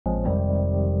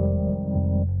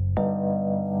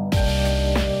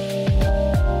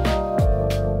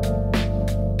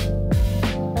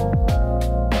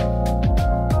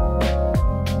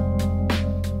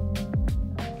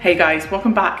Hey guys,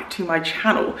 welcome back to my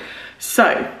channel.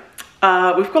 So we've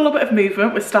got a little bit of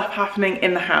movement with stuff happening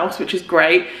in the house, which is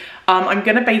great. I'm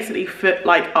gonna basically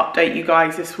update you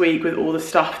guys this week with all the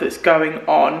stuff that's going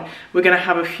on. We're gonna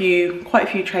have quite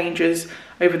a few changes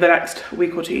over the next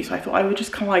week or two, so I thought I would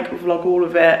just kind of like vlog all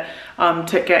of it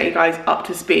to get you guys up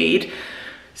to speed.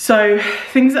 So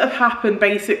things that have happened,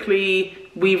 basically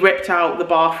we ripped out the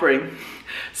bathroom.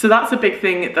 So that's a big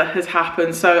thing that has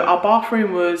happened. So our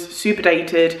bathroom was super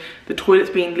dated. The toilet's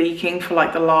been leaking for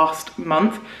like the last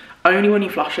month. Only when you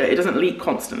flush it, it doesn't leak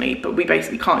constantly, but we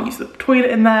basically can't use the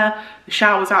toilet in there. The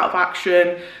shower's out of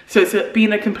action. So it's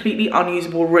been a completely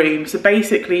unusable room. So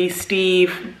basically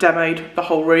Steve demoed the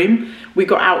whole room. We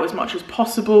got out as much as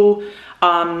possible.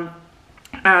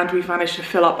 And we've managed to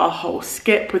fill up our whole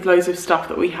skip with loads of stuff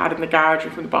that we had in the garage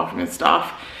and from the bathroom and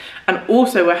stuff. And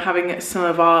also we're having some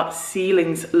of our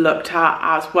ceilings looked at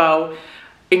as well.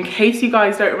 In case you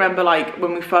guys don't remember, like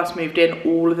when we first moved in,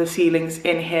 all of the ceilings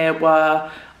in here were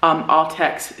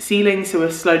Artex ceilings, so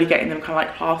we're slowly getting them kind of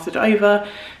like plastered over.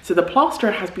 So the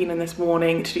plasterer has been in this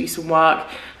morning to do some work.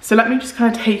 So let me just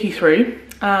kind of take you through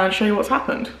and show you what's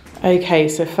happened. Okay,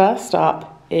 so first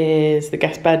up is the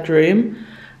guest bedroom.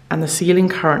 And the ceiling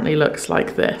currently looks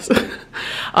like this.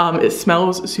 It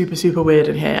smells super weird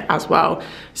in here as well.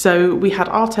 So we had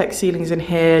Artex ceilings in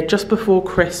here. Just before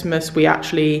Christmas, we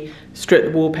actually stripped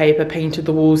the wallpaper, painted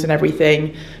the walls and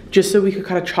everything, just so we could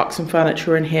kind of chuck some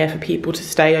furniture in here for people to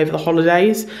stay over the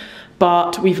holidays.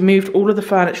 But we've moved all of the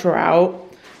furniture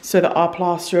out so that our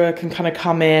plasterer can kind of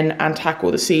come in and tackle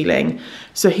the ceiling.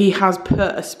 So he has put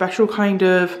a special kind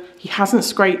of, he hasn't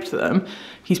scraped them,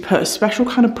 he's put a special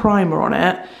kind of primer on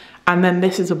it. And then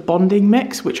this is a bonding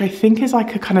mix, which I think is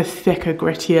like a kind of thicker,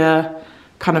 grittier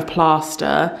kind of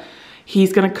plaster.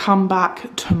 He's gonna come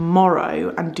back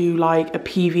tomorrow and do like a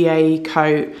PVA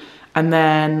coat and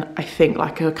then I think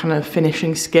like a kind of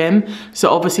finishing skim. So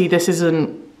obviously this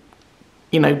isn't,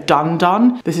 you know,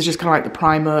 done. This is just kind of like the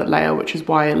primer layer, which is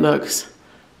why it looks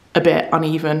a bit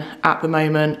uneven at the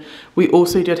moment. We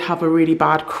also did have a really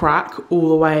bad crack all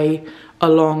the way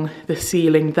along the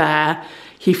ceiling there.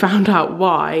 He found out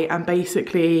why, and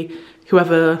basically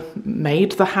whoever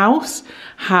made the house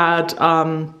had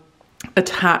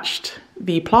attached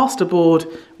the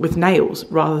plasterboard with nails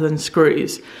rather than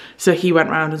screws. So he went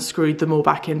around and screwed them all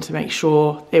back in to make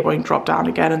sure it won't drop down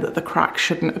again and that the crack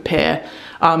shouldn't appear.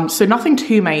 So nothing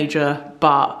too major,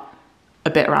 but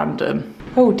a bit random.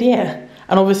 Oh dear.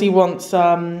 And obviously once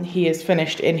he is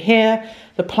finished in here,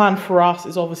 the plan for us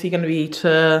is obviously going to be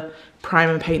to prime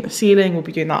and paint the ceiling. We'll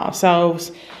be doing that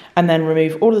ourselves, and then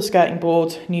remove all of the skirting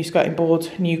boards,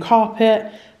 new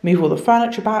carpet, move all the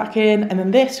furniture back in, and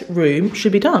then this room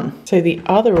should be done. So the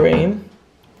other room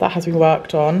that has been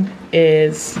worked on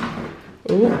is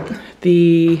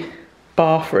the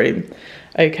bathroom.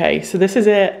 Okay, so this is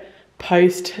it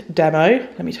post demo.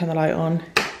 Let me turn the light on.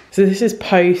 So this is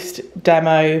post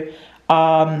demo.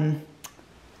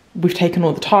 We've taken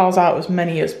all the tiles out, as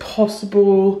many as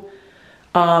possible.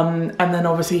 And then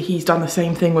obviously he's done the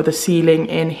same thing with the ceiling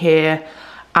in here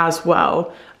as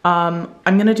well. I'm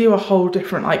gonna do a whole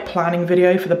different like planning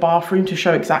video for the bathroom to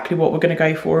show exactly what we're gonna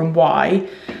go for and why.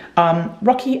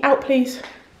 Rocky, out please.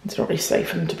 It's not really safe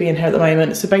for them to be in here at the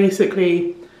moment. So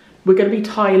basically we're gonna be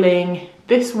tiling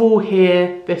this wall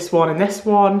here, this one and this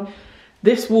one.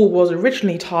 This wall was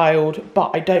originally tiled,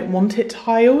 but I don't want it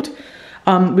tiled.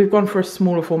 We've gone for a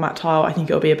smaller format tile. I think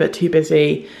it'll be a bit too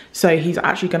busy. So he's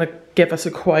actually gonna give us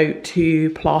a quote to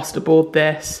plasterboard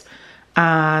this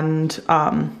and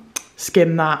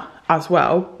skim that as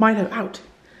well. Milo, out.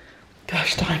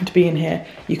 Gosh, time to be in here.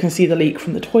 You can see the leak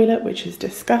from the toilet, which is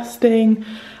disgusting.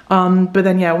 But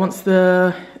then yeah, once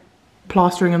the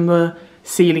plastering and the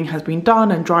ceiling has been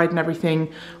done and dried and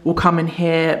everything, we'll come in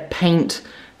here, paint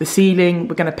the ceiling.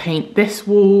 We're gonna paint this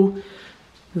wall,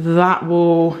 that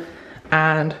wall,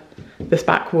 and this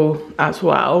back wall as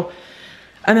well.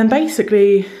 And then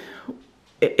basically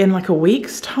in like a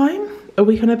week's time, a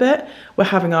week and a bit, we're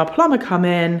having our plumber come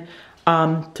in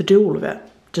to do all of it.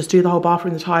 Just do the whole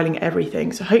bathroom, the tiling,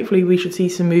 everything. So hopefully we should see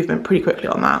some movement pretty quickly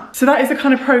on that. So that is the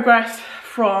kind of progress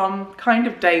from kind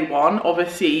of day one.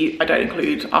 Obviously I don't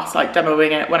include us like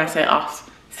demoing it. When I say us,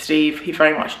 Steve, he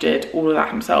very much did all of that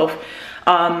himself.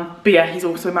 But yeah, he's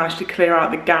also managed to clear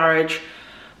out the garage,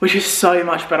 which is so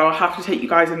much better. I'll have to take you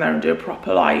guys in there and do a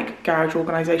proper like garage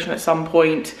organization at some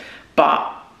point,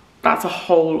 but that's a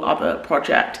whole other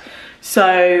project.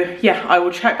 So yeah, I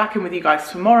will check back in with you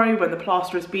guys tomorrow when the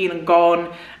plaster has been and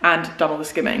gone and done all the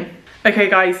skimming. Okay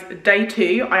guys, day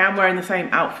 2, I am wearing the same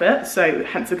outfit, so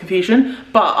hence the confusion,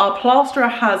 but our plasterer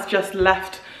has just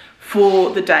left for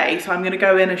the day. So I'm gonna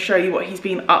go in and show you what he's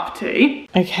been up to.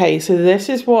 Okay, so this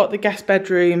is what the guest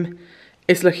bedroom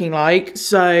is looking like.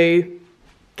 So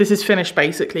this is finished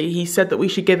basically. He said that we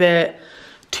should give it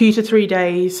 2 to 3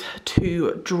 days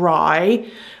to dry,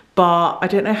 but I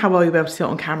don't know how well you'll be able to see it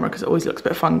on camera because it always looks a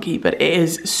bit funky, but it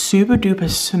is super duper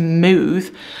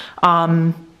smooth.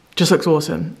 Just looks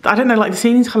awesome. I don't know, like the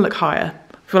ceilings kind of look higher.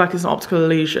 I feel like it's an optical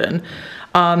illusion.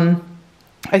 I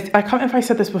can't remember if I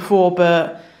said this before,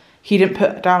 but he didn't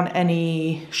put down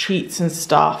any sheets and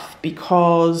stuff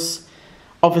because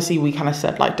obviously we kind of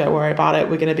said like, don't worry about it,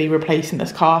 we're going to be replacing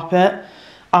this carpet.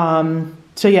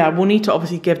 So yeah, we'll need to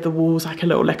obviously give the walls like a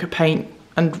little lick of paint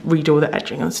and redo all the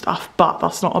edging and stuff, but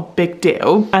that's not a big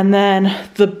deal. And then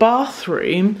the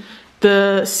bathroom,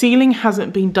 the ceiling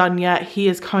hasn't been done yet. He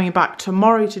is coming back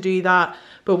tomorrow to do that.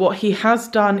 But what he has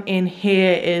done in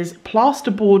here is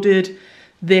plasterboarded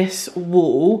this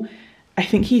wall. I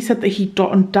think he said that he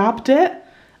dot and dabbed it.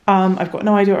 I've got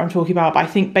no idea what I'm talking about, but I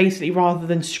think basically rather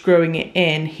than screwing it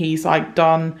in, he's like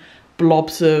done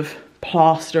blobs of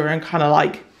plaster and kind of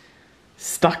like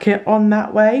stuck it on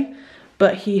that way.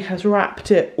 But he has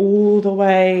wrapped it all the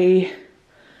way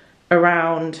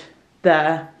around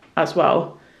there as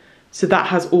well. So that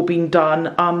has all been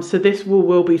done. So this wall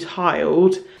will be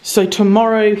tiled. So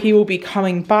tomorrow he will be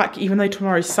coming back, even though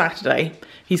tomorrow's Saturday,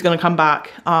 he's gonna come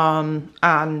back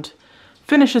and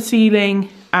finish the ceiling,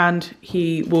 and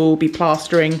he will be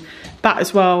plastering that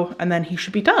as well, and then he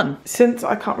should be done. Since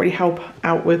I can't really help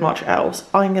out with much else,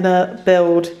 I'm gonna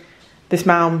build this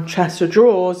𝐻𝐻𝑚 chest of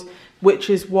drawers, which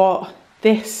is what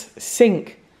this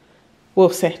sink will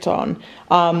sit on.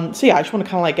 So yeah, I just wanna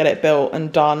kinda like get it built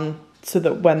and done so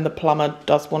that when the plumber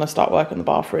does wanna start work on the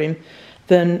bathroom,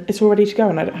 then it's all ready to go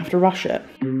and I don't have to rush it.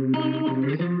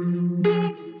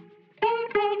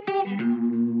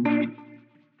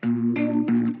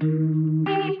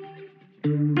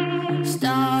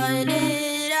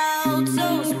 Started out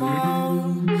so small,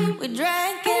 we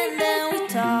drank and then we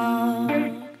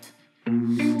talked.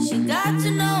 She got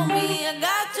to know me, I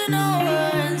got to know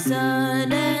her, and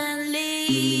suddenly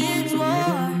it's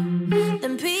war.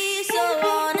 Then peace so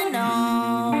on and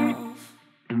off.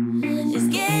 It's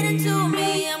getting to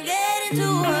me, I'm getting to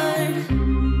her.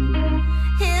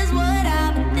 Here's what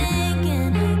I've been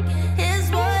thinking, here's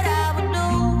what I would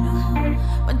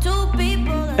do when two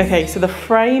people. Okay, so the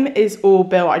frame is all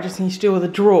built. I just need to do all the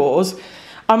drawers.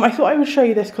 I thought I would show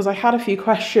you this because I had a few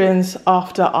questions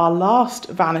after our last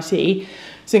vanity.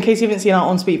 So in case you haven't seen our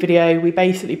on-speed video, we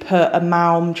basically put a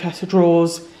𝐻𝐻𝑚 chest of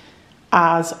drawers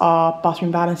as our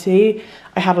bathroom vanity.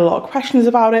 I had a lot of questions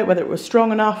about it, whether it was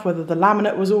strong enough, whether the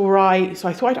laminate was all right. So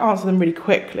I thought I'd answer them really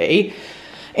quickly.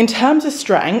 In terms of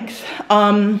strength,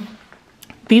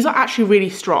 these are actually really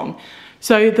strong.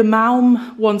 So the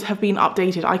𝐻𝐻𝑚 ones have been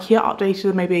updated. IKEA updated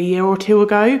them maybe a year or two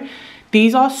ago.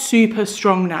 These are super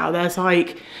strong now. There's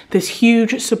like this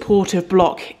huge supportive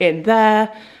block in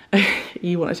there.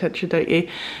 You want attention, don't you?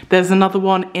 There's another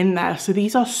one in there. So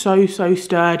these are so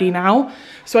sturdy now.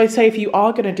 So I'd say if you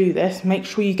are gonna do this, make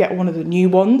sure you get one of the new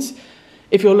ones.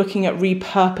 If you're looking at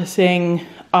repurposing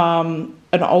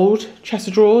an old chest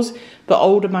of drawers, the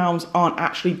older 𝐻𝐻𝑚s aren't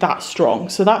actually that strong.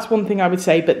 So that's one thing I would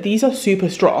say, but these are super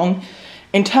strong.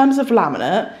 In terms of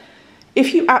laminate,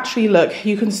 if you actually look,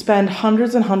 you can spend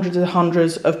hundreds and hundreds and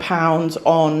hundreds of pounds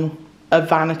on a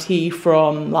vanity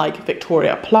from like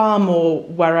Victoria Plum or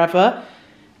wherever,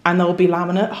 and there'll be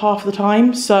laminate half the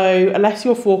time. So unless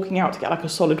you're forking out to get like a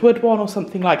solid wood one or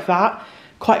something like that,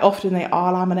 quite often they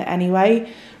are laminate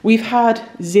anyway. We've had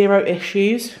 0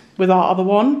 issues with our other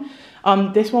one.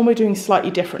 This one we're doing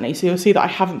slightly differently. So you'll see that I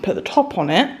haven't put the top on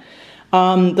it.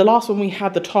 The last one we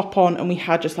had the top on and we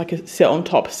had just like a sit on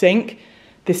top sink.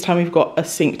 This time we've got a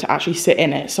sink to actually sit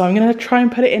in it. So I'm gonna try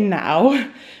and put it in now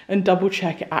and double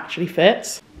check it actually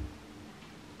fits.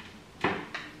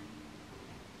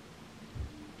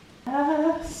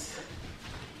 Yes.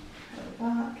 Go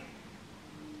back.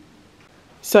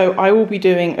 So I will be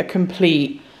doing a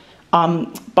complete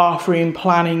bathroom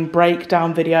planning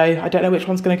breakdown video. I don't know which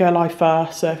one's gonna go live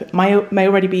first, so it may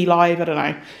already be live, I don't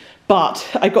know. But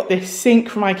I got this sink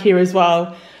from IKEA as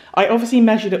well. I obviously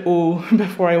measured it all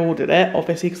before I ordered it,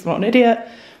 obviously because I'm not an idiot,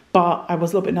 but I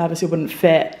was a little bit nervous it wouldn't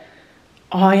fit.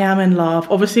 I am in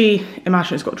love. Obviously,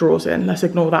 imagine it's got drawers in. Let's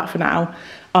ignore that for now.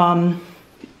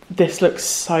 This looks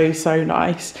so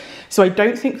nice. So I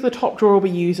don't think the top drawer will be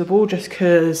usable just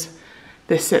because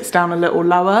this sits down a little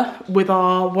lower. With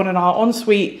our one in our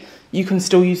ensuite, you can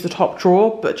still use the top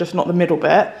drawer, but just not the middle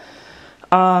bit.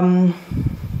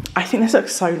 I think this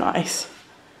looks so nice.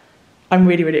 I'm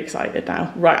really excited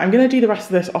now. Right, I'm gonna do the rest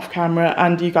of this off camera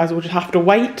and you guys will just have to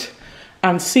wait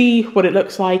and see what it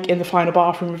looks like in the final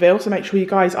bathroom reveal, so make sure you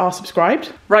guys are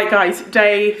subscribed. Right guys,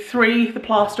 day 3, the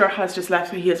plasterer has just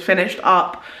left, so he has finished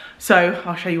up, so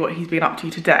I'll show you what he's been up to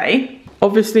today.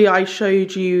 Obviously I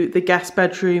showed you the guest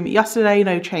bedroom yesterday,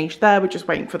 no change there, we're just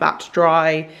waiting for that to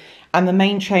dry. And the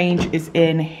main change is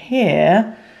in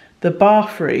here, the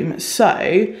bathroom. So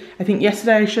I think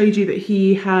yesterday I showed you that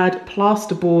he had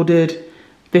plasterboarded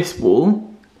this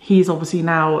wall. He's obviously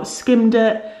now skimmed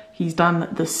it. He's done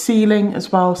the ceiling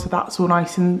as well, so that's all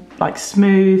nice and like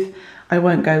smooth. I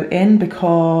won't go in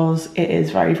because it is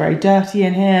very, very dirty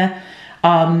in here.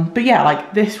 But yeah,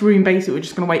 like this room basically we're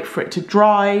just gonna wait for it to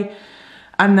dry.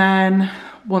 And then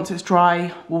once it's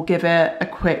dry, we'll give it a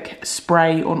quick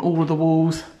spray on all of the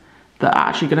walls that are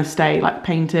actually gonna stay like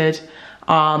painted.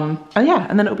 And yeah,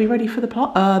 and then it'll be ready for the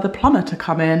plumber to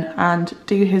come in and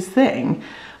do his thing.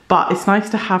 But it's nice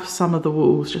to have some of the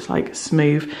walls just like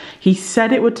smooth. He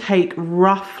said it would take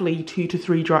roughly 2 to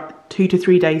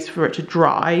 3 days for it to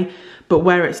dry, but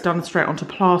where it's done straight onto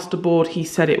plasterboard, he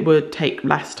said it would take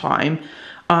less time.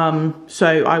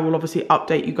 So I will obviously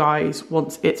update you guys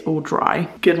once it's all dry.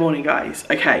 Good morning guys.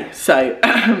 Okay, so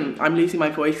I'm losing my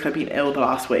voice because I've been ill the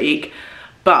last week,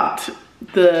 but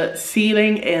the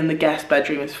ceiling in the guest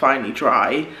bedroom is finally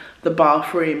dry. The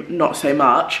bathroom, not so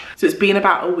much. So it's been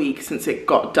about a week since it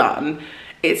got done.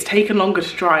 It's taken longer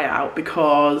to dry out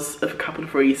because of a couple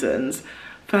of reasons.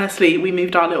 Firstly, we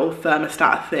moved our little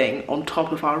thermostat thing on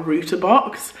top of our router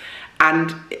box,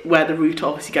 and where the router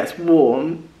obviously gets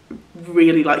warm,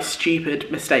 really like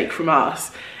stupid mistake from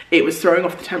us, it was throwing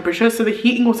off the temperature, so the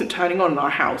heating wasn't turning on in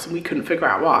our house and we couldn't figure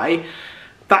out why.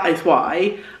 That is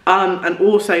why. And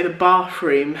also the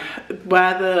bathroom,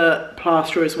 where the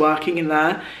plasterer is working in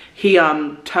there, he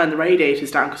turned the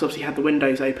radiators down because obviously he had the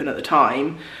windows open at the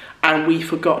time, and we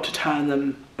forgot to turn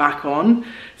them back on.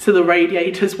 So the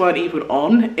radiators weren't even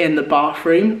on in the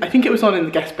bathroom. I think it was on in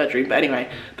the guest bedroom, but anyway,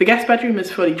 the guest bedroom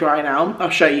is fully dry now. I'll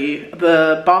show you.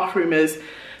 The bathroom is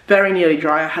very nearly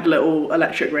dry. I had a little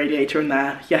electric radiator in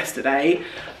there yesterday,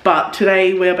 but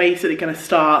today we're basically going to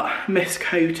start mist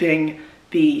coating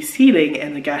the ceiling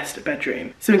in the guest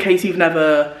bedroom. So in case you've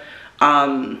never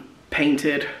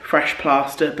painted fresh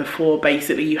plaster before,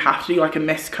 basically you have to do like a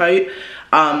mist coat,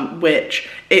 which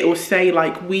it will say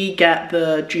like we get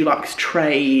the Dulux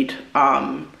Trade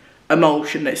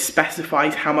emulsion that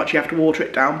specifies how much you have to water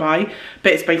it down by,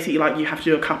 but it's basically like you have to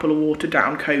do a couple of watered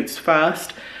down coats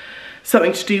first.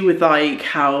 Something to do with like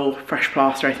how fresh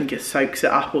plaster, I think it soaks it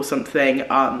up or something.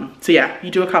 So yeah,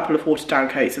 you do a couple of watered down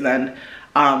coats and then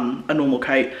a normal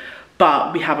coat.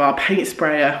 But we have our paint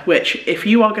sprayer, which if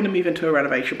you are going to move into a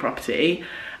renovation property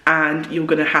and you're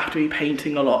going to have to be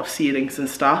painting a lot of ceilings and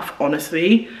stuff,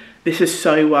 honestly, this is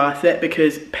so worth it,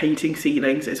 because painting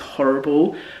ceilings is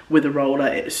horrible with a roller.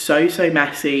 It's so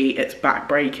messy, it's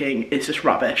back-breaking, it's just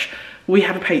rubbish. We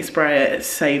have a paint sprayer, it's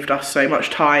saved us so much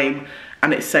time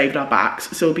and it saved our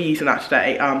backs, so we'll be using that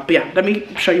today. But yeah, let me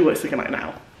show you what it's looking like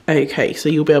now. Okay, so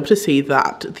you'll be able to see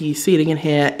that the ceiling in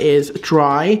here is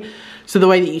dry. So the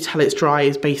way that you tell it's dry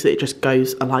is basically it just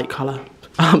goes a light colour.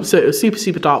 So it was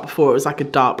super dark before, it was like a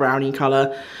dark brownie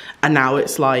colour, and now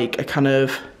it's like a kind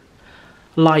of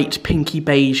light pinky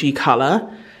beigey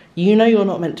colour. You know you're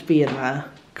not meant to be in there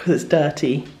because it's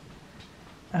dirty.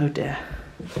 Oh dear.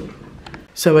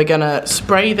 So we're gonna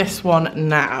spray this one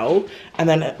now, and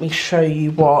then let me show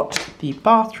you what the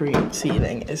bathroom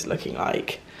ceiling is looking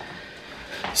like.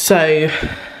 So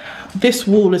this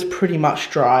wall is pretty much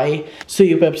dry, so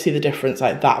you'll be able to see the difference.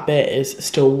 Like that bit is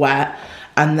still wet,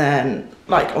 and then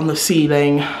like on the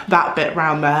ceiling, that bit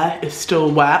round there is still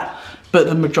wet, but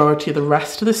the majority of the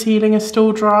rest of the ceiling is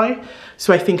still dry.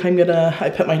 So I think I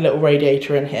put my little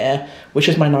radiator in here, which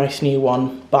is my nice new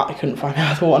one, but I couldn't find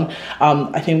my other one.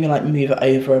 I think I'm gonna like move it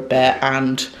over a bit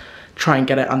and try and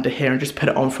get it under here and just put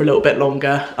it on for a little bit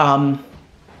longer.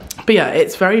 But yeah,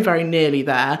 it's very nearly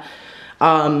there.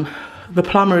 The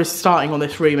plumber is starting on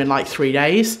this room in like 3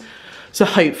 days, so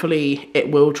hopefully it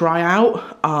will dry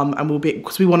out, and we'll be,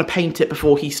 because we want to paint it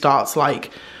before he starts like,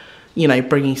 you know,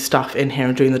 bringing stuff in here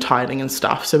and doing the tiling and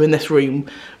stuff. So in this room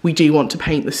we do want to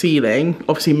paint the ceiling,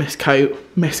 obviously mist coat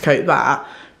that,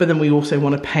 but then we also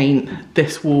want to paint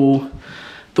this wall,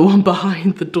 the one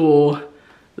behind the door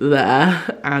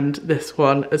there, and this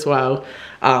one as well.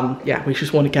 Yeah, we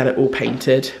just want to get it all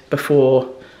painted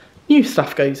before new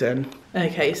stuff goes in.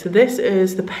 Okay, so this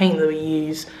is the paint that we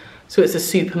use. So it's a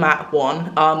super matte one.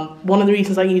 One of the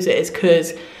reasons I use it is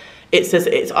because it says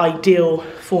it's ideal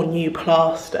for new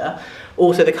plaster.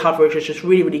 Also the coverage is just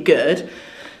really good.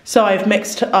 So I've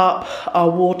mixed up our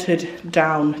watered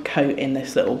down coat in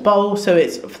this little bowl. So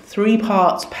it's 3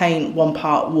 parts paint, 1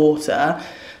 part water.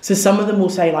 So some of them will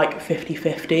say like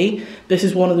 50-50. This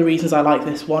is one of the reasons I like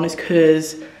this one, is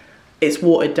because it's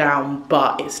watered down,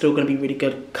 but it's still going to be really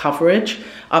good coverage.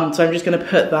 So I'm just going to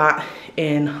put that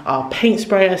in our paint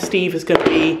sprayer. Steve is going to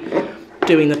be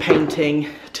doing the painting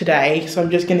today, so I'm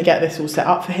just going to get this all set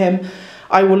up for him.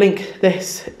 I will link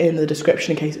this in the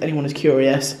description in case anyone is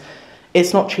curious.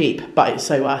 It's not cheap, but it's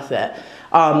so worth it.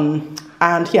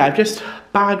 And yeah, I've just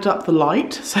bagged up the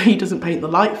light so he doesn't paint the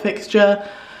light fixture.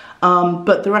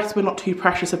 But the rest we're not too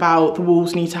precious about. The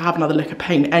walls need to have another lick of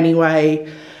paint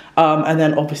anyway. And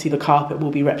then obviously the carpet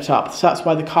will be ripped up. So that's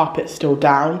why the carpet's still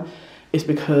down, is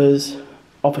because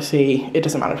obviously it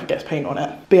doesn't matter if it gets paint on it.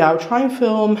 But yeah, I'll try and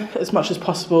film as much as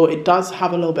possible. It does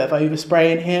have a little bit of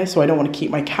overspray in here, so I don't want to keep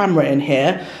my camera in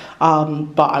here.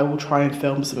 But I will try and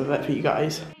film some of it for you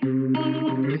guys.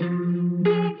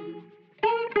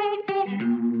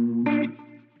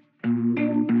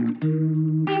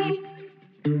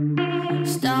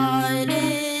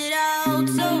 Started out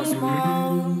so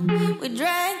small, we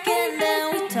drank and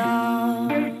then we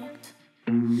talked.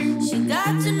 She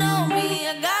got to know me,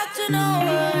 I got to know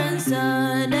her, and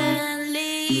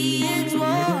suddenly it's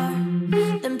war,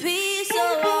 then peace,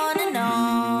 so on and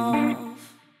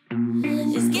off.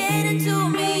 She's getting to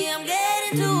me, I'm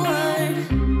getting to her.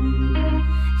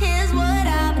 Here's what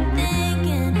I've been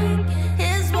thinking,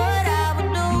 here's what I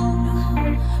would do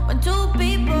when two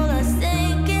people are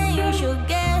sinking. You should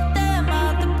get them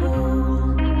out the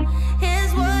pool.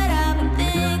 Here's what I've been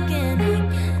thinking,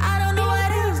 I don't know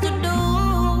what else to do,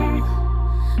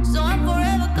 so I'm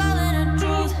forever calling her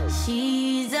truth.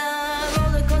 She's a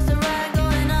roller coaster ride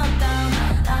going up, down.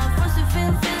 I'm forced to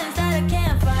feel feelings that I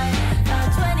can't fight. Not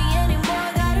 20 anymore,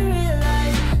 gotta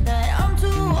realize that I'm too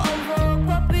old for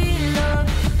puppy love.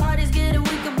 Party's getting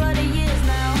weaker by the years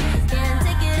now. Can't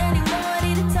take it anymore,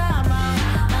 need a time out.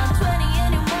 Not 20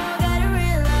 anymore, gotta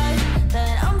realize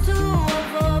that I'm too old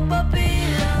for puppy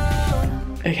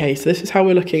love. Okay, so this is how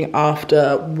we're looking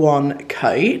after one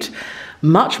coat.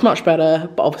 Much better,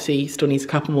 but obviously still needs a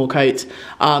couple more coats.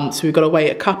 So we've got to wait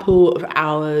a couple of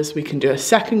hours. We can do a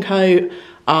second coat,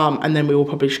 and then we will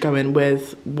probably just go in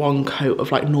with one coat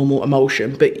of like normal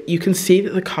emulsion. But you can see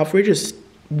that the coverage is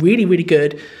really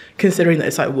good, considering that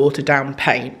it's like watered down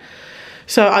paint.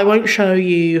 So I won't show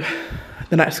you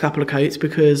the next couple of coats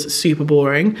because it's super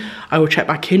boring. I will check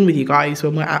back in with you guys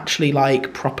when we're actually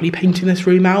like properly painting this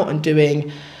room out and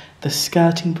doing the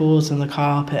skirting boards and the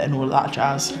carpet and all of that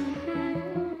jazz.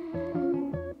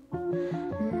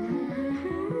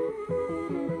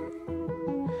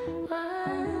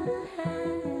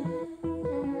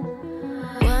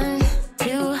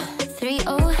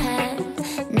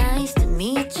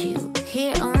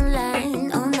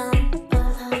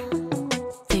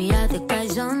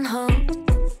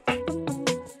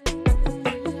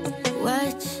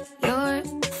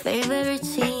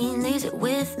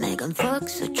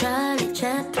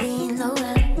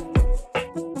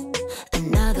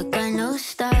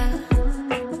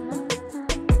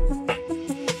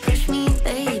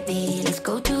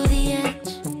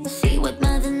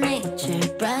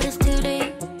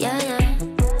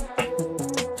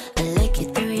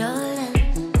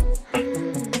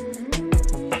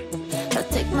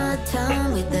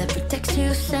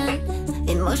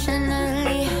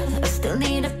 Emotionally, I still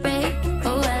need a break.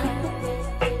 Oh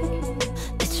well,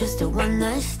 it's just a one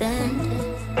night stand.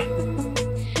 1,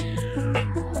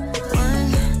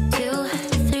 2,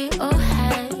 3, oh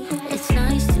hi, it's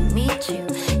nice to meet you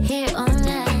here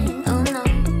online. Oh no,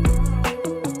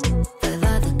 5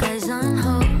 other guys on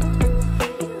hold.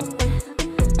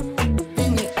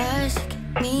 Then you ask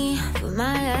me for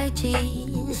my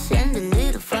IG, send a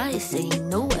little fire, say you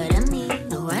know what I mean.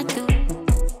 No, I do.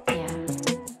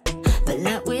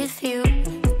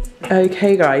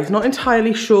 Okay guys, not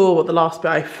entirely sure what the last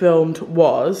bit I filmed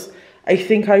was. I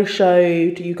think I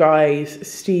showed you guys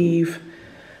Steve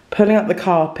pulling up the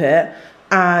carpet,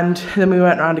 and then we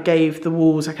went around and gave the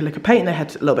walls like a lick of paint. They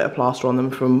had a little bit of plaster on them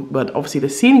from, but obviously the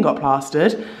ceiling got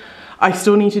plastered. I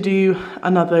still need to do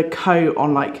another coat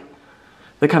on like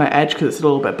the kind of edge because it's a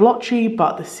little bit blotchy,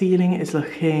 but the ceiling is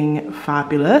looking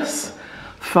fabulous.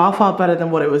 Far better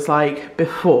than what it was like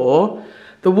before.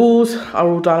 The walls are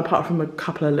all done apart from a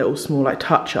couple of little small like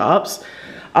touch-ups.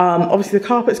 Obviously the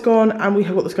carpet's gone and we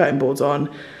have got the skirting boards on.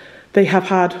 They have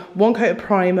had one coat of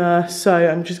primer, so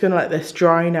I'm just gonna let this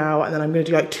dry now, and then I'm gonna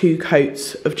do like 2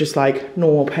 coats of just like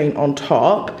normal paint on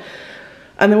top.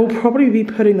 And then we'll probably be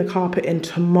putting the carpet in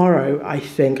tomorrow, I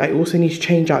think. I also need to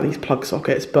change out these plug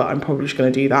sockets, but I'm probably just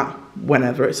gonna do that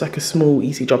whenever. It's like a small,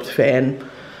 easy job to fit in,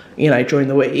 you know, during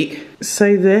the week.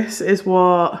 So this is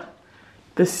what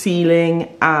the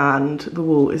ceiling and the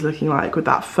wall is looking like with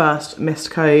that first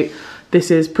mist coat. This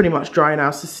is pretty much dry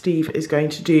now, so Steve is going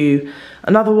to do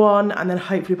another one, and then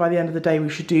hopefully by the end of the day we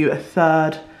should do a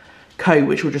third coat,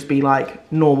 which will just be like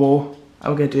normal,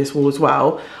 and we're going to do this wall as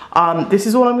well. This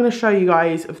is all I'm going to show you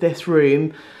guys of this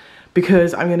room,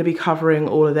 because I'm going to be covering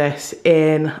all of this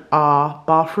in our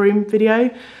bathroom video.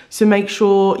 So make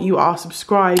sure you are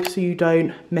subscribed so you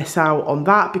don't miss out on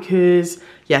that, because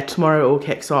yeah, tomorrow it all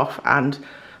kicks off and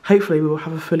hopefully we will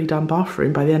have a fully done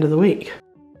bathroom by the end of the week.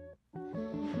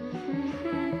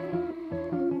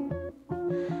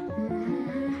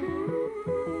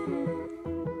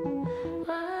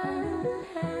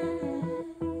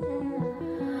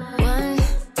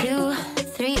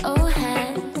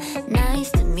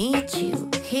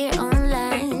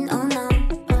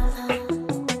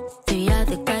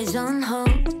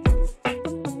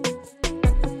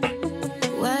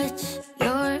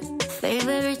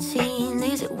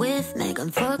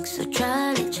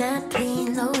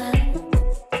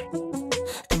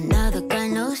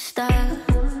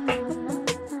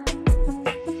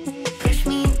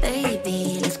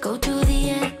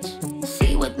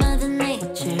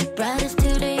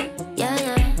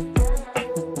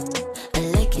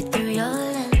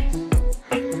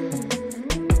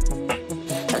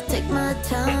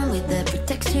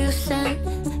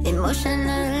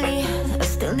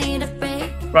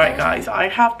 Right guys, I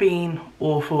have been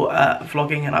awful at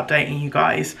vlogging and updating you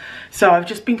guys, so I've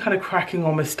just been kind of cracking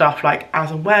on with stuff like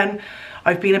as and when.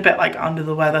 I've been a bit like under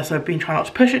the weather, so I've been trying not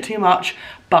to push it too much,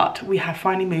 but we have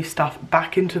finally moved stuff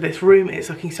back into this room. It's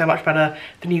looking so much better.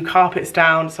 The new carpet's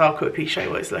down, so I'll quickly show you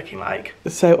what it's looking like.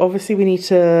 So obviously we need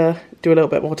to do a little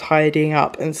bit more tidying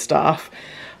up and stuff,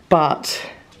 but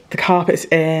the carpet's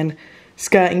in,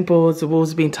 skirting boards, the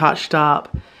walls have been touched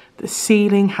up. The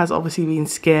ceiling has obviously been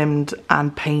skimmed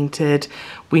and painted.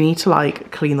 We need to like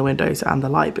clean the windows and the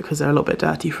light because they're a little bit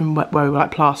dirty from where we were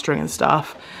like plastering and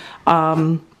stuff.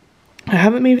 I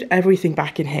haven't moved everything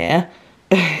back in here.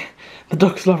 The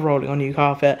dogs love rolling on new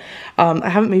carpet. I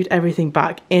haven't moved everything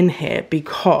back in here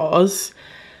because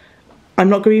I'm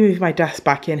not going to be moving my desk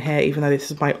back in here, even though this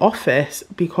is my office,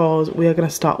 because we are going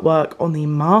to start work on the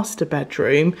master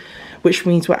bedroom, which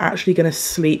means we're actually going to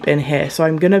sleep in here. So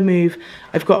I'm going to move,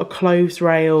 I've got a clothes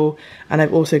rail and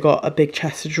I've also got a big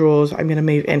chest of drawers. I'm going to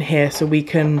move in here so we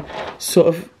can sort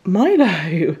of,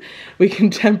 Milo, we can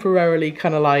temporarily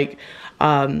kind of like,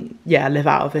 yeah, live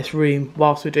out of this room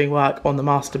whilst we're doing work on the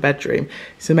master bedroom.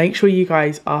 So make sure you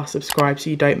guys are subscribed so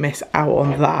you don't miss out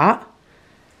on that.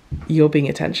 You're being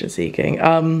attention seeking.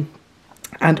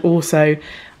 And also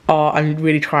I'm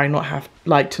really trying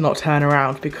to not turn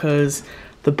around because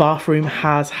the bathroom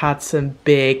has had some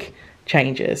big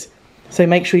changes. So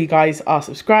make sure you guys are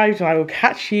subscribed and I will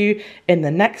catch you in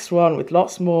the next one with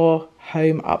lots more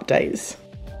home updates.